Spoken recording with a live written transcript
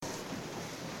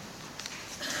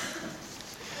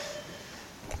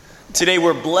Today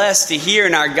we're blessed to hear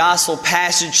in our gospel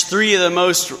passage three of the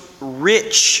most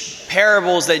rich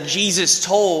parables that Jesus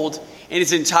told in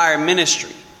his entire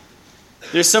ministry.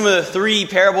 There's some of the three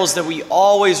parables that we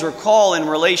always recall in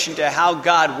relation to how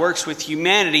God works with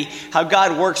humanity, how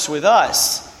God works with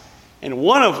us. And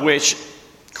one of which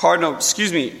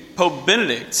Pope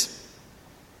Benedict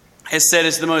has said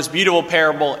is the most beautiful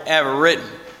parable ever written.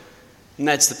 And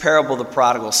that's the parable of the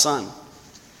prodigal son.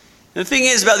 The thing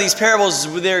is about these parables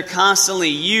is they're constantly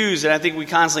used, and I think we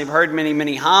constantly have heard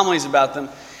many homilies about them.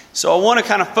 So I want to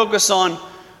kind of focus on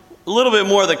a little bit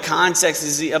more of the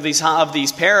context of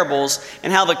these parables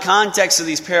and how the context of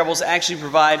these parables actually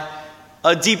provide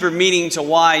a deeper meaning to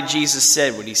why Jesus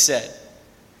said what he said.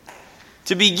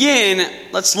 To begin,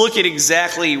 let's look at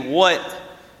exactly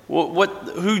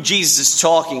who Jesus is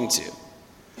talking to.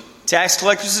 Tax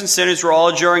collectors and sinners were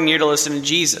all drawing near to listen to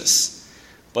Jesus.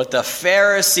 But the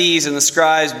Pharisees and the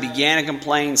scribes began to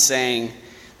complain, saying,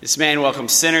 "This man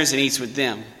welcomes sinners and eats with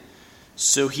them."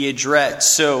 So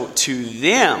to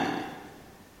them,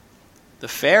 the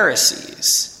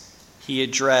Pharisees, he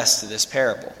addressed this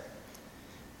parable.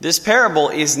 This parable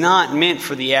is not meant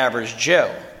for the average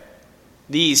Joe.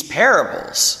 These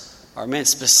parables are meant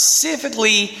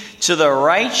specifically to the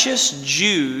righteous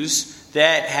Jews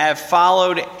that have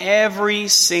followed every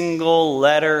single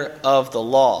letter of the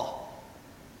law.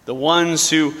 The ones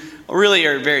who really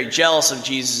are very jealous of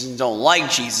Jesus and don't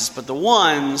like Jesus, but the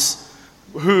ones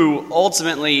who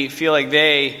ultimately feel like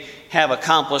they have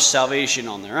accomplished salvation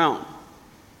on their own.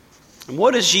 And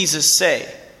what does Jesus say?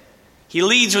 He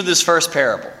leads with this first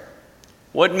parable.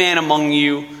 What man among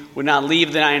you would not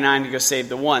leave the 99 to go save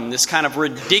the one? This kind of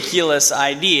ridiculous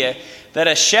idea that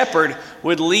a shepherd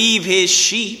would leave his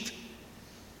sheep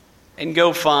and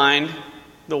go find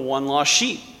the one lost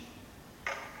sheep.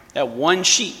 That one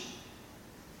sheep.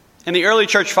 And the early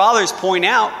church fathers point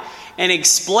out and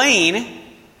explain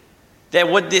that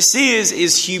what this is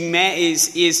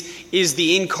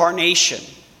the incarnation.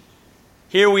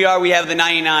 Here we are, we have the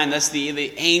 99, that's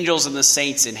the angels and the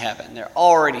saints in heaven. They're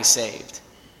already saved.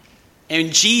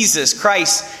 And Jesus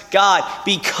Christ, God,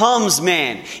 becomes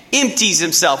man, empties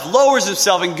himself, lowers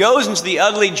himself, and goes into the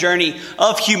ugly journey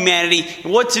of humanity.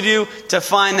 And what to do? To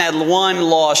find that one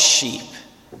lost sheep.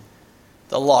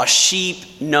 The lost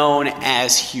sheep known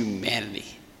as humanity.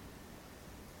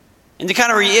 And to kind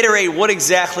of reiterate what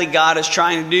exactly God is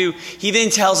trying to do, he then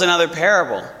tells another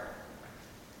parable.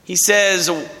 He says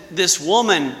this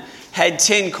woman had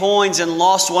 10 coins and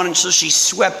lost one, and so she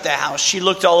swept the house. She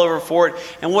looked all over for it.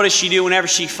 And what does she do whenever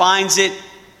she finds it?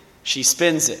 She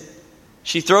spends it.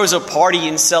 She throws a party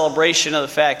in celebration of the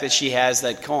fact that she has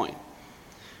that coin.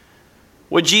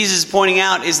 What Jesus is pointing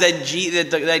out is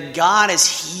that God is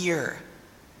here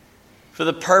for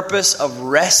the purpose of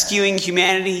rescuing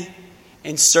humanity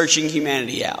and searching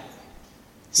humanity out.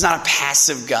 He's not a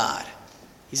passive God.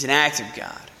 He's an active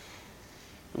God.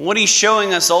 And what he's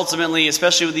showing us ultimately,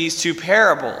 especially with these two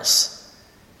parables,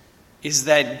 is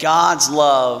that God's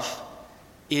love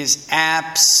is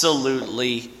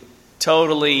absolutely,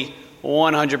 totally,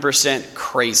 100%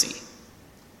 crazy.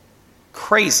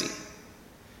 Crazy.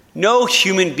 No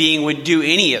human being would do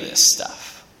any of this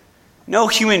stuff. No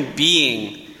human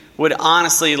being would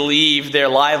honestly leave their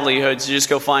livelihood to just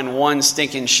go find one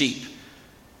stinking sheep.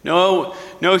 No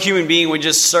human being would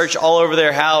just search all over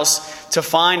their house to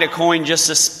find a coin just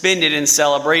to spend it in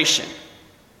celebration.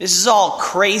 This is all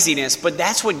craziness, but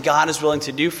that's what God is willing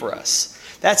to do for us.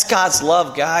 That's God's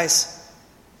love, guys.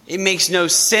 It makes no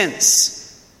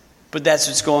sense, but that's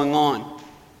what's going on.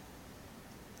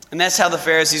 And that's how the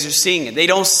Pharisees are seeing it. They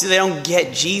don't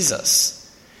get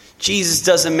Jesus. Jesus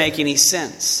doesn't make any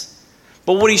sense.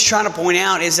 But what he's trying to point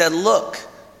out is that, look,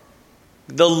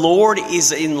 the Lord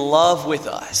is in love with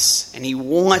us, and he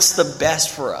wants the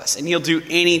best for us, and he'll do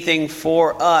anything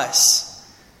for us.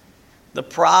 The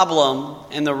problem,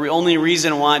 and the only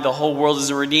reason why the whole world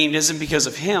isn't redeemed, isn't because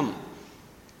of him.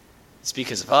 It's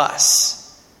because of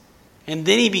us. And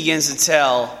then he begins to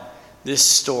tell this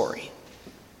story.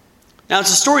 Now,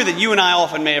 it's a story that you and I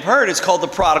often may have heard. It's called the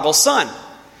prodigal son.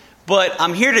 But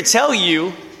I'm here to tell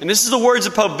you, and this is the words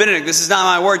of Pope Benedict, this is not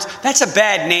my words, that's a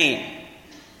bad name.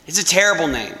 It's a terrible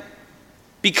name.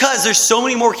 Because there's so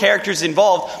many more characters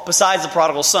involved besides the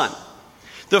prodigal son.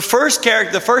 The first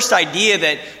idea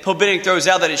that Pope Benedict throws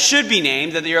out that it should be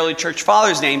named, that the early church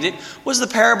fathers named it, was the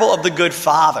parable of the good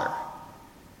father.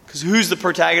 Because who's the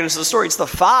protagonist of the story? It's the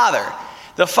father.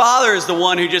 The father is the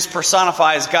one who just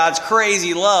personifies God's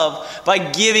crazy love by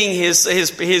giving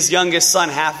his youngest son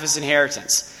half of his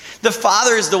inheritance. The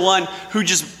father is the one who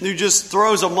just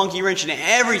throws a monkey wrench into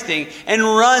everything and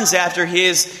runs after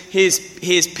his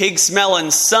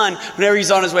pig-smelling son whenever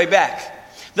he's on his way back.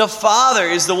 The father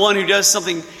is the one who does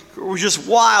something just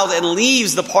wild and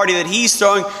leaves the party that he's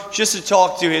throwing just to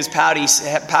talk to his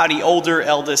pouty older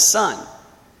eldest son.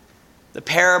 The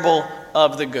parable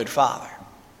of the good father.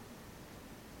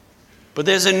 But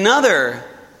there's another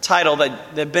title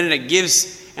that Benedict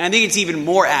gives, and I think it's even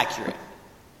more accurate.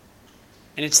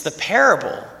 And it's the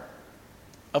parable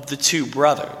of the two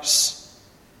brothers.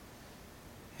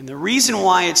 And the reason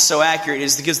why it's so accurate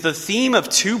is because the theme of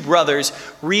two brothers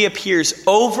reappears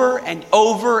over and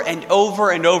over and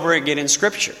over and over again in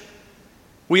Scripture.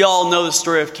 We all know the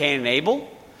story of Cain and Abel.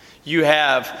 You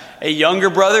have a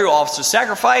younger brother who offers a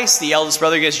sacrifice. The eldest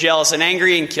brother gets jealous and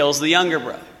angry and kills the younger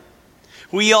brother.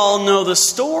 We all know the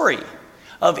story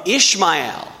of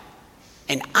Ishmael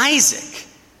and Isaac.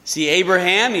 See,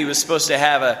 Abraham, he was supposed to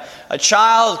have a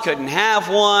child, couldn't have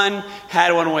one,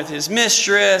 had one with his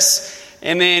mistress.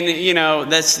 And then, his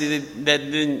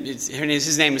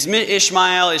name is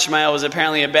Ishmael. Ishmael was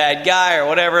apparently a bad guy or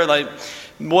whatever,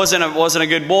 wasn't a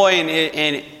good boy.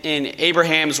 And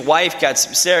Abraham's wife,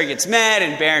 Sarah, gets mad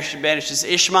and banishes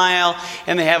Ishmael,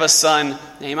 and they have a son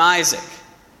named Isaac.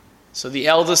 So the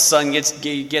eldest son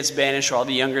gets banished while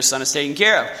the younger son is taken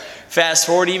care of. Fast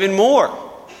forward even more.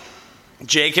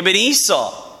 Jacob and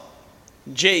Esau.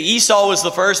 Esau was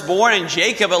the firstborn, and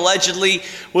Jacob allegedly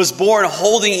was born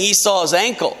holding Esau's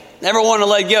ankle. Never wanted to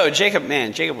let go. Jacob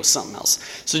was something else.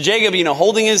 So Jacob,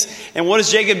 holding and what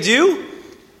does Jacob do?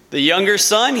 The younger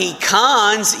son, he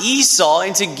cons Esau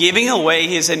into giving away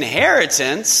his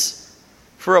inheritance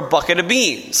for a bucket of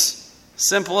beans.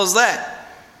 Simple as that.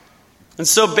 And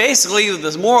so basically,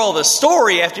 the moral of the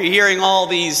story, after hearing all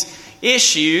these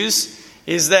issues,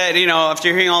 is that, after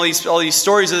hearing all these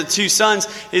stories of the two sons,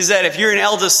 is that if you're an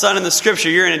eldest son in the Scripture,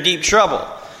 you're in a deep trouble.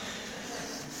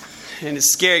 And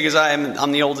it's scary because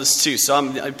I'm the oldest too,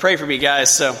 so pray for me,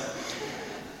 guys. So,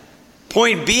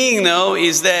 point being, though,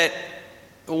 is that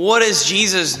what does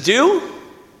Jesus do?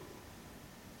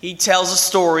 He tells a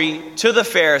story to the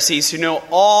Pharisees who know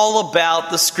all about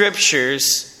the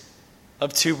Scriptures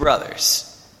of two brothers.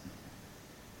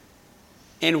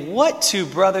 And what two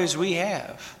brothers we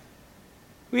have?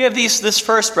 We have this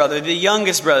first brother, the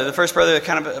youngest brother, the first brother that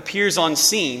kind of appears on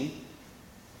scene,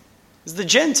 is the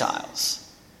Gentiles.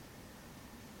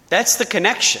 That's the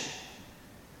connection.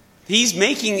 He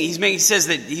says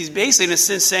that he's basically in a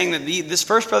sense saying that this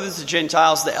first brother is the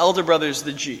Gentiles, the elder brother is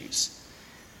the Jews.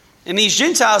 And these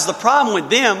Gentiles, the problem with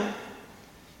them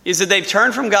is that they've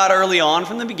turned from God early on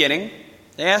from the beginning.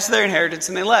 They asked for their inheritance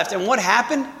and they left. And what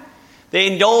happened? They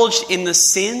indulged in the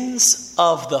sins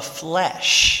of the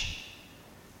flesh.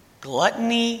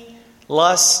 Gluttony,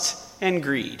 lust, and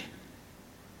greed.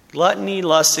 Gluttony,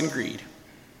 lust, and greed.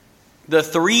 The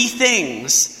three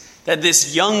things that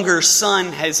this younger son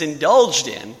has indulged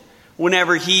in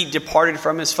whenever he departed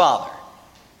from his father.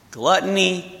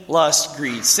 Gluttony, lust,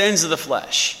 greed, sins of the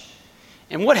flesh.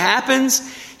 And what happens?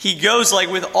 He goes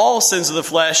with all sins of the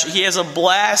flesh. He has a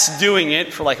blast doing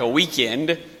it for a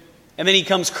weekend. And then he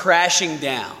comes crashing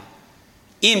down.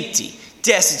 Empty,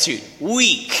 destitute,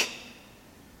 weak.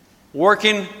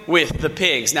 Working with the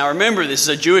pigs. Now remember, this is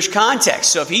a Jewish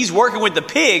context. So if he's working with the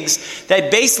pigs,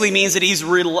 that basically means that he's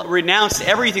renounced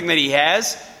everything that he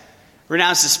has,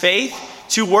 renounced his faith,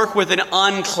 to work with an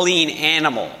unclean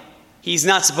animal. He's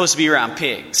not supposed to be around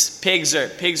pigs. Pigs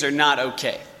are not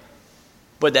okay.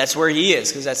 But that's where he is,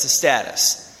 because that's the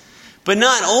status. But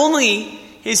not only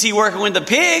is he working with the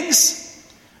pigs,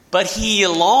 but he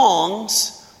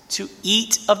longs to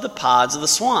eat of the pods of the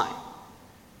swine.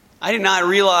 I did not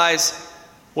realize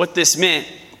what this meant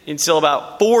until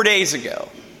about 4 days ago,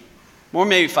 or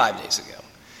maybe 5 days ago.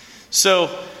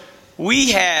 So we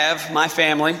have, my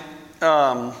family,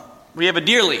 we have a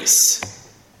deer lease.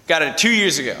 Got it 2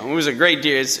 years ago. It was a great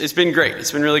deer. It's been great.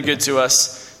 It's been really good to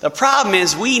us. The problem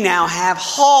is we now have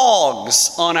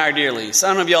hogs on our deer lease. I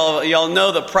don't know if y'all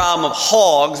know the problem of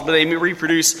hogs, but they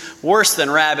reproduce worse than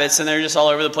rabbits, and they're just all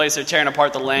over the place. They're tearing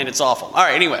apart the land. It's awful. All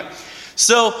right, anyway.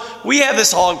 So we have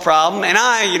this hog problem, and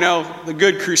I, the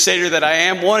good crusader that I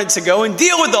am, wanted to go and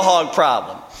deal with the hog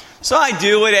problem. So I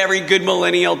do what every good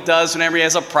millennial does whenever he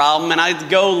has a problem, and I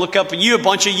go look up a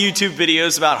bunch of YouTube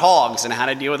videos about hogs and how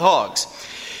to deal with hogs.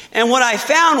 And what I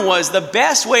found was the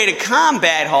best way to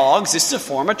combat hogs is to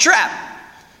form a trap.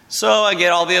 So I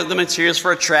get all the materials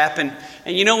for a trap, and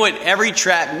you know what every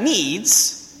trap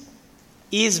needs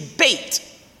is bait.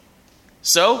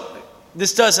 So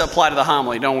this does apply to the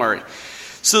homily, don't worry.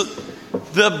 So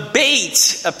the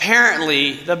bait,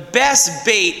 apparently, the best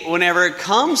bait whenever it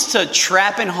comes to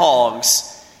trapping hogs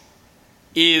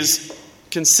is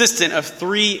consistent of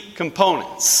 3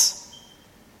 components: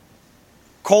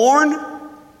 corn,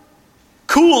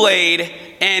 Kool-Aid,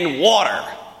 and water.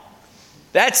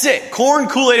 That's it. Corn,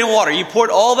 Kool-Aid, and water. You pour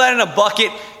all that in a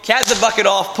bucket, cap the bucket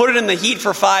off, put it in the heat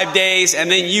for 5 days,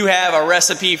 and then you have a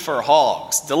recipe for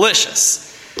hogs. Delicious.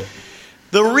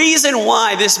 The reason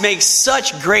why this makes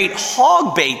such great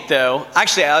hog bait, though,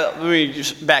 actually, let me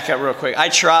just back up real quick. I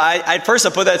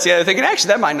put that together thinking, actually,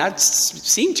 that might not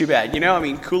seem too bad. I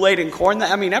mean, Kool-Aid and corn,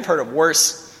 I've heard of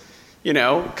worse,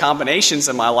 combinations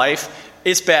in my life.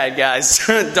 It's bad, guys.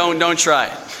 Don't try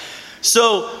it.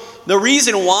 So the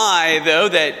reason why, though,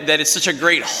 that it's such a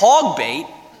great hog bait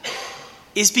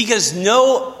is because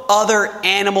no other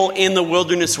animal in the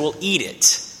wilderness will eat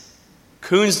it.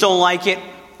 Coons don't like it.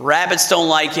 Rabbits don't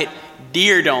like it.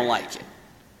 Deer don't like it.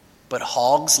 But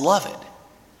hogs love it.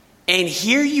 And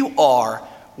here you are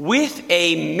with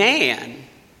a man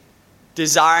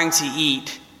desiring to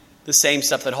eat the same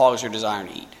stuff that hogs are desiring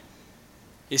to eat.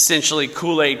 Essentially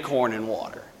Kool-Aid, corn, and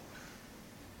water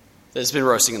that's been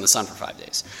roasting in the sun for 5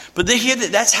 days. But they hear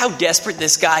that's how desperate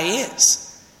this guy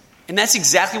is. And that's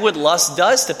exactly what lust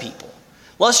does to people.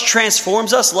 Lust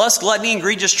transforms us. Lust, gluttony, and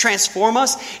greed just transform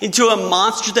us into a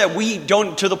monster that we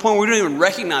don't, to the point where we don't even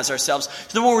recognize ourselves,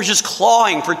 to the point where we're just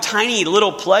clawing for tiny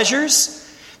little pleasures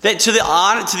that to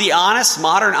the honest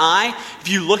modern eye, if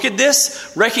you look at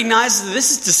this, recognize that this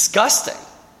is disgusting.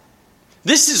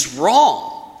 This is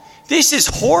wrong. This is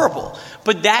horrible.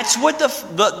 But that's what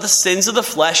the sins of the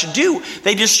flesh do.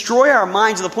 They destroy our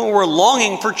minds to the point where we're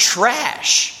longing for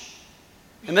trash.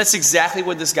 And that's exactly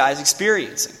what this guy's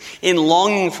experiencing, in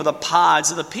longing for the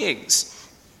pods of the pigs.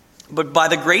 But by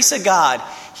the grace of God,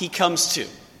 he comes to.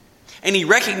 And he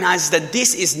recognizes that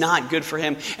this is not good for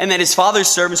him and that his father's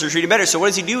servants are treated better. So what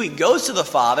does he do? He goes to the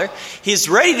father. He's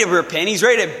ready to repent. He's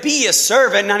ready to be a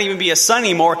servant, not even be a son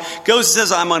anymore. Goes and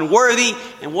says, I'm unworthy.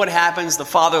 And what happens? The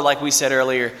father, like we said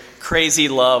earlier, crazy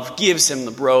love, gives him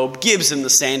the robe, gives him the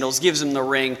sandals, gives him the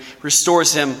ring,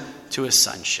 restores him to his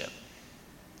sonship.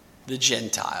 The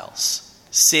Gentiles,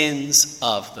 sins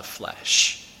of the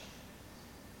flesh.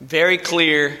 Very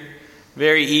clear,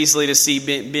 very easily to see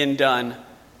been done,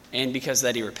 and because of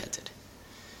that he repented.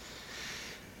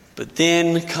 But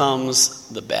then comes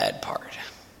the bad part.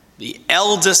 The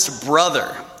eldest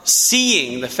brother,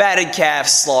 seeing the fatted calf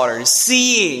slaughtered,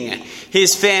 seeing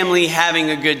his family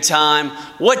having a good time,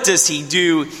 what does he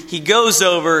do? He goes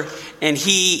over and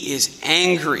he is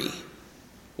angry.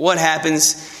 What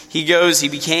happens? He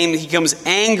becomes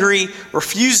angry,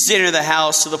 refuses to enter the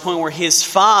house to the point where his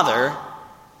father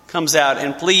comes out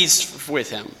and pleads with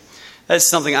him. That's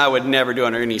something I would never do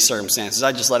under any circumstances.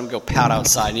 I'd just let him go pout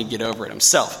outside and he'd get over it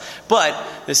himself. But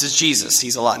this is Jesus.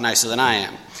 He's a lot nicer than I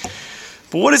am.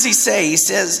 But what does he say? He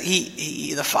says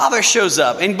the father shows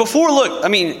up. And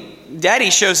daddy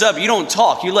shows up. You don't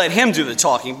talk. You let him do the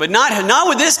talking. But not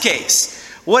with this case.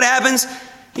 What happens?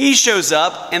 He shows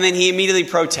up and then he immediately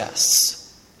protests.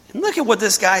 And look at what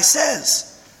this guy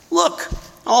says. Look,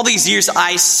 all these years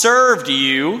I served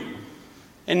you,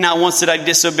 and not once did I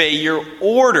disobey your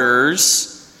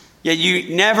orders, yet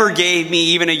you never gave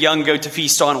me even a young goat to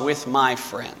feast on with my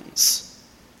friends.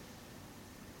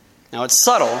 Now it's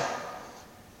subtle,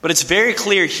 but it's very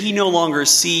clear he no longer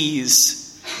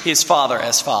sees his father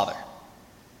as father.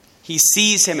 He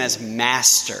sees him as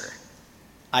master.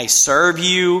 I serve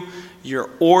you, your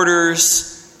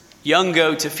orders, young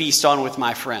goat to feast on with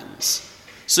my friends.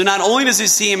 So not only does he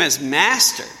see him as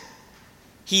master,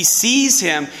 he sees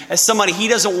him as somebody he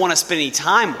doesn't want to spend any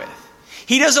time with.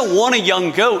 He doesn't want a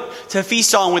young goat to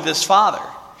feast on with his father.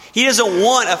 He doesn't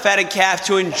want a fatted calf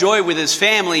to enjoy with his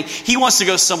family. He wants to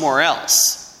go somewhere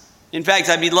else. In fact,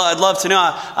 I'd love to know,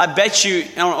 I bet you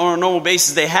on a normal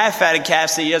basis they have fatted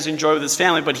calves that he doesn't enjoy with his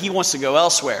family, but he wants to go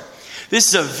elsewhere. This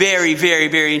is a very, very,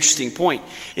 very interesting point.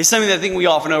 It's something that I think we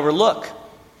often overlook.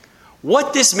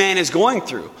 What this man is going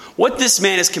through, what this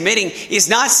man is committing is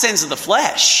not sins of the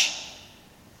flesh.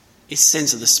 It's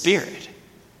sins of the spirit.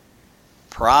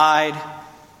 Pride,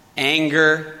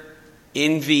 anger,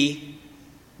 envy.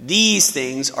 These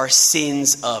things are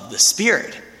sins of the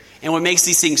spirit. And what makes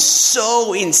these things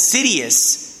so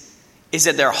insidious is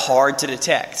that they're hard to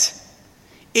detect.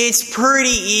 It's pretty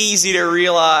easy to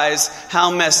realize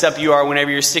how messed up you are whenever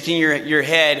you're sticking your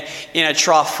head in a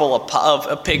trough full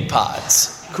of pig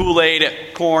pods.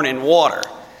 Kool-Aid, corn, and water.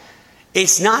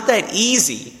 It's not that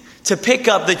easy to pick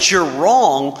up that you're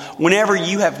wrong whenever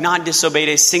you have not disobeyed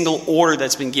a single order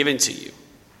that's been given to you.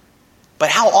 But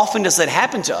how often does that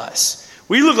happen to us?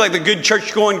 We look like the good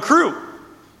church-going crew.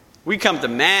 We come to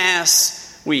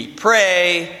Mass, we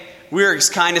pray, we're as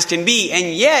kind as can be,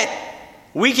 and yet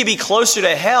we can be closer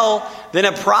to hell than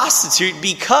a prostitute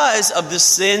because of the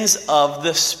sins of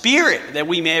the spirit that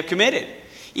we may have committed.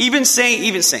 Even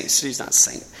C.S.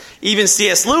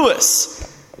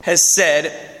 Lewis has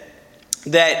said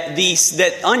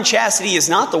that unchastity is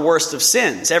not the worst of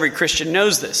sins. Every Christian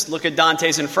knows this. Look at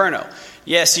Dante's Inferno.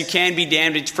 Yes, you can be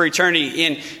damned for eternity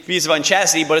in views of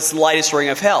unchastity, but it's the lightest ring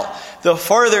of hell. The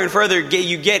further and further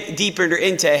you get deeper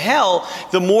into hell,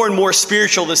 the more and more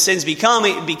spiritual the sins become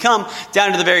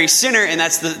down to the very sinner, and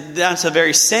down to the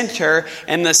very center.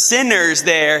 And the sinners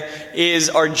there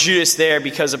are Judas there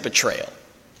because of betrayal.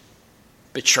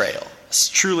 Betrayal. It's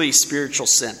truly spiritual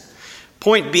sin.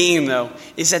 Point being, though,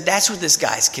 is that that's what this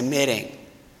guy's committing.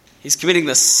 He's committing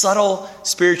the subtle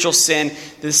spiritual sin,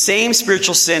 the same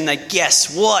spiritual sin that,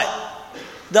 guess what?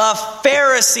 The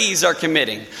Pharisees are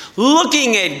committing.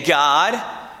 Looking at God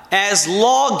as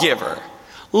lawgiver.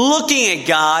 Looking at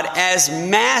God as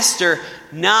master,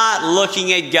 not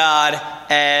looking at God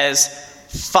as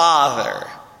Father.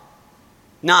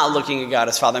 Not looking at God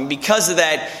as Father. And because of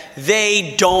that,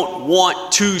 they don't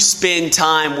want to spend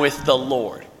time with the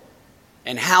Lord.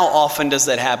 And how often does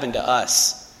that happen to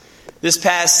us? This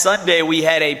past Sunday, we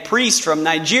had a priest from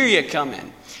Nigeria come in.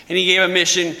 And he gave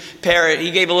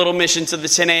a little mission to the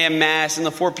 10 a.m. Mass and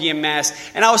the 4 p.m. Mass.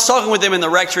 And I was talking with him in the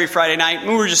rectory Friday night.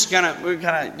 And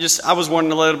I was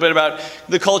wondering a little bit about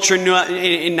the culture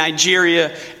in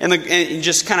Nigeria and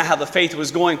just kind of how the faith was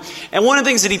going. And one of the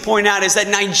things that he pointed out is that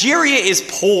Nigeria is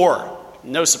poor.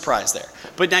 No surprise there.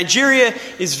 But Nigeria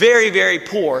is very, very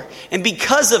poor. And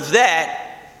because of that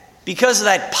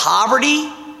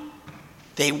poverty,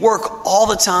 they work all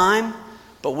the time,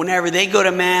 but whenever they go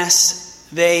to Mass,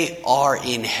 they are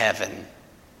in heaven.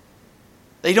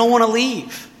 They don't want to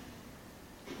leave.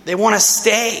 They want to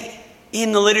stay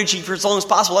in the liturgy for as long as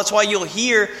possible. That's why you'll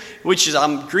hear,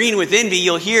 I'm green with envy,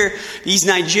 you'll hear these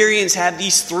Nigerians have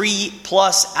these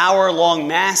 3+ hour long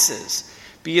Masses.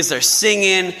 Because they're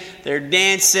singing, they're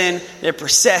dancing, they're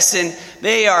processing.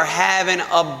 They are having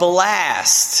a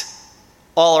blast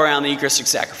all around the Eucharistic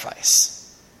sacrifice.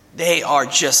 They are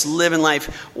just living life.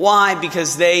 Why?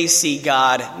 Because they see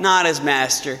God not as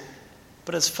master,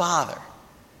 but as Father.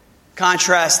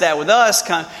 Contrast that with us.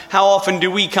 How often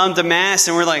do we come to Mass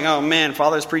and we're like, oh man,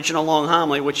 Father's preaching a long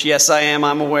homily, which yes, I am.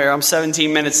 I'm aware. I'm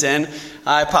 17 minutes in.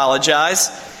 I apologize.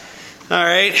 All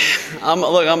right.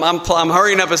 I'm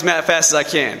hurrying up as fast as I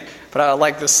can, but I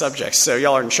like this subject, so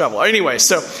y'all are in trouble. Anyway,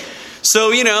 so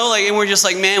and we're just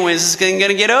like, man, when is this going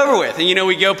to get over with? And,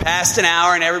 we go past an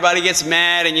hour and everybody gets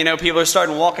mad and, people are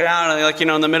starting walking out and they're like,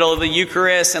 in the middle of the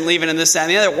Eucharist and leaving and this, that,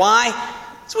 and the other. Why?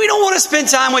 So we don't want to spend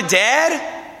time with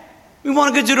Dad. We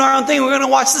want to go do our own thing. We're going to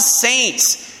watch the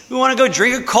Saints. We want to go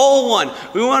drink a cold one.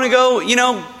 We want to go,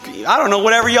 I don't know,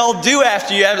 whatever y'all do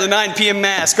after the 9 p.m.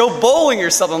 Mass. Go bowling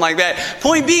or something like that.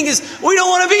 Point being is, we don't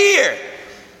want to be here.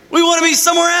 We want to be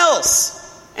somewhere else.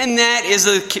 And that is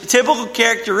a typical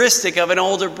characteristic of an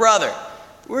older brother.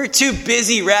 We're too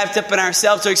busy wrapped up in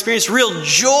ourselves to experience real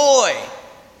joy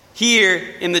here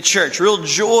in the church, real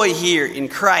joy here in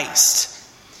Christ.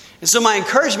 And so my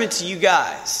encouragement to you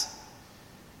guys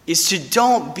is to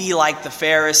don't be like the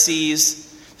Pharisees.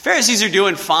 The Pharisees are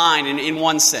doing fine in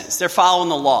one sense. They're following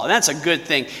the law. And that's a good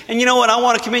thing. And you know what? I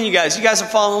want to commend you guys. You guys are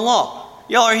following the law.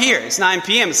 Y'all are here. It's 9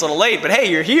 p.m. It's a little late, but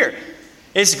hey, you're here.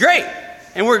 It's great.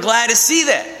 And we're glad to see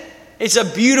that. It's a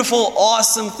beautiful,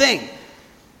 awesome thing.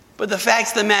 But the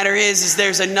fact of the matter is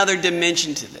there's another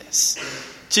dimension to this.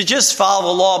 To just follow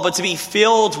the law, but to be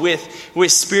filled with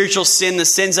spiritual sin, the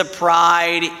sins of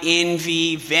pride,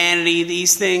 envy, vanity,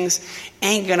 these things,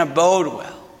 ain't going to bode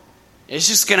well. It's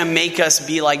just going to make us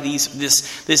be like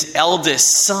this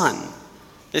eldest son.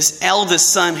 This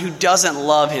eldest son who doesn't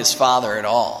love his father at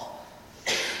all.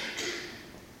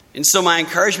 And so my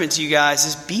encouragement to you guys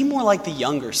is be more like the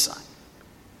younger son.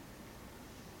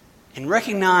 And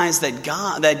recognize that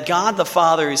God the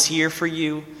Father is here for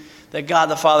you, that God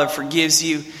the Father forgives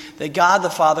you, that God the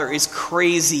Father is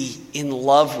crazy in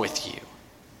love with you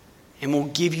and will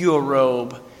give you a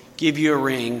robe, give you a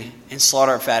ring, and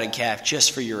slaughter a fatted calf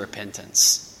just for your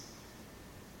repentance.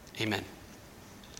 Amen.